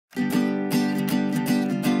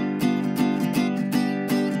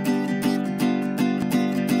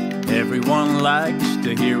Everyone likes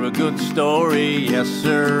to hear a good story, yes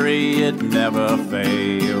sirree, it never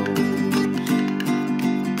fails.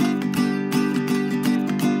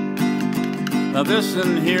 Now this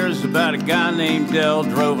one here's about a guy named Dell,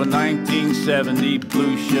 drove a 1970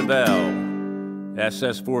 blue Chevelle,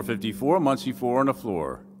 SS 454, Muncie 4 on the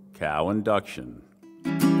floor, cow induction.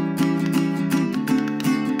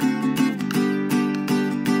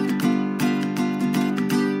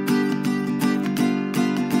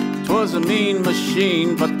 'Twas a mean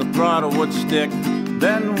machine, but the throttle would stick.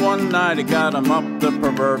 Then one night it got him up the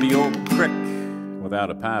proverbial crick without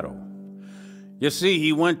a paddle. You see,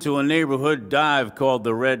 he went to a neighborhood dive called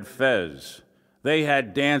the Red Fez. They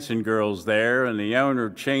had dancing girls there, and the owner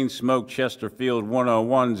chain-smoked Chesterfield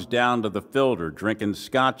 101s down to the filter, drinking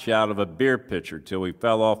scotch out of a beer pitcher till he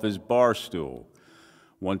fell off his bar stool.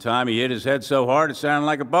 One time he hit his head so hard it sounded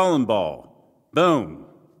like a bowling ball. Boom.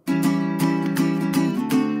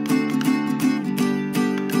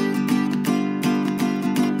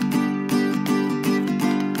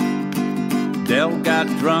 Dell got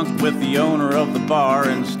drunk with the owner of the bar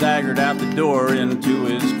and staggered out the door into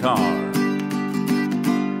his car.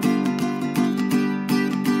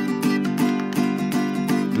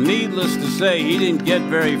 Needless to say, he didn't get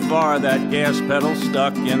very far. That gas pedal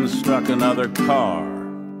stuck and struck another car.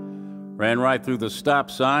 Ran right through the stop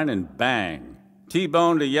sign and bang.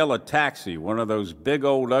 T-boned a yellow taxi, one of those big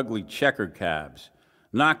old ugly checker cabs.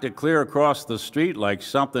 Knocked it clear across the street like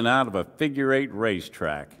something out of a figure-8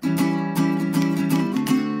 racetrack.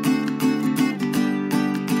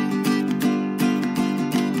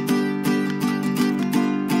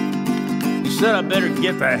 Said I better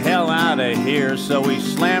get the hell out of here, so he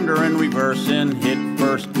slammed her in reverse and hit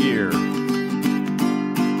first gear.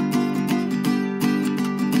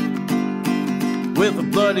 With a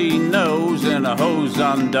bloody nose and a hose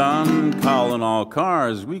undone, calling all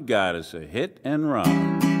cars, we got us a hit and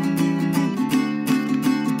run.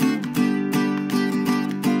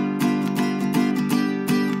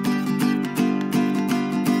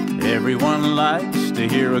 Everyone likes to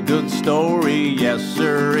hear a good story, yes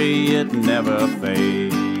sirree, it never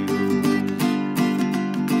fails.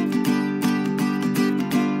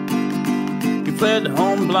 He fled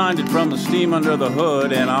home blinded from the steam under the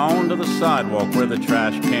hood and onto the sidewalk where the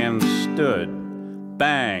trash cans stood.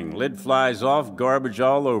 Bang, lid flies off, garbage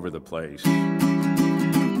all over the place.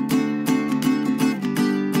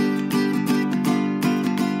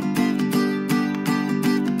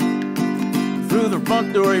 Through the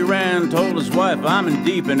front door he ran, told his wife, I'm in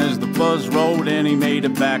deep, and as the buzz rolled in, he made a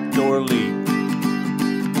backdoor leap.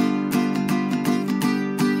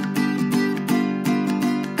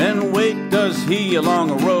 And wait does he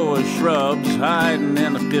along a row of shrubs, hiding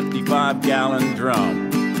in a 55-gallon drum.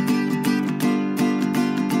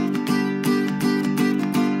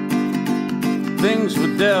 Things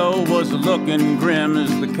with Dell was a-looking grim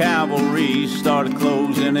as the cavalry started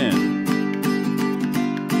closing in.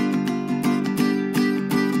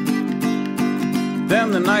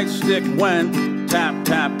 Then the nightstick went tap,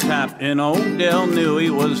 tap, tap, and old Dell knew he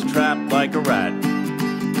was trapped like a rat.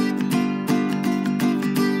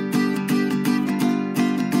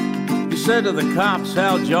 He said to the cops,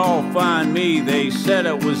 how'd y'all find me? They said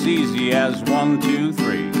it was easy as 1, 2,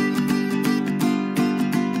 3.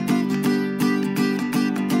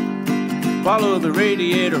 Follow the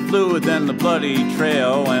radiator fluid, then the bloody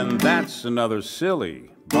trail, and that's another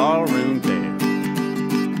silly barroom tale.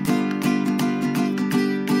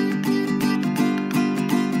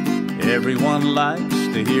 Everyone likes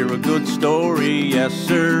to hear a good story, yes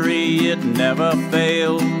sirree, it never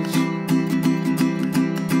fails.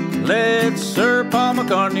 Let Sir Paul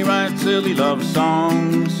McCartney write silly love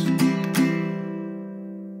songs,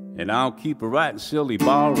 and I'll keep writing silly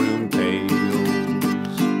barroom tales.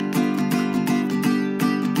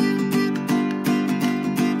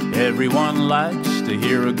 Everyone likes to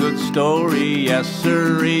hear a good story, yes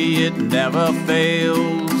sirree, it never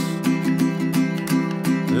fails.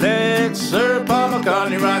 Let Sir Paul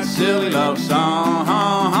McCartney write silly love songs,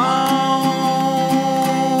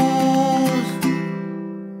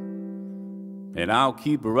 and I'll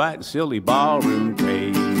keep writing silly barroom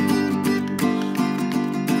tales.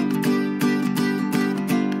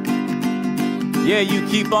 Yeah, you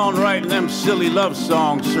keep on writing them silly love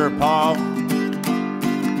songs, Sir Paul.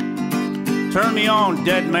 Turn me on,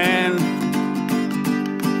 dead man.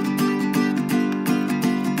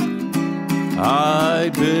 I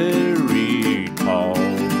buried Paul.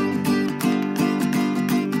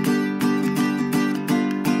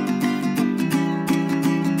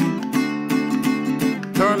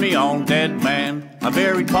 Turn me on, dead man. I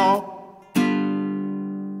buried Paul.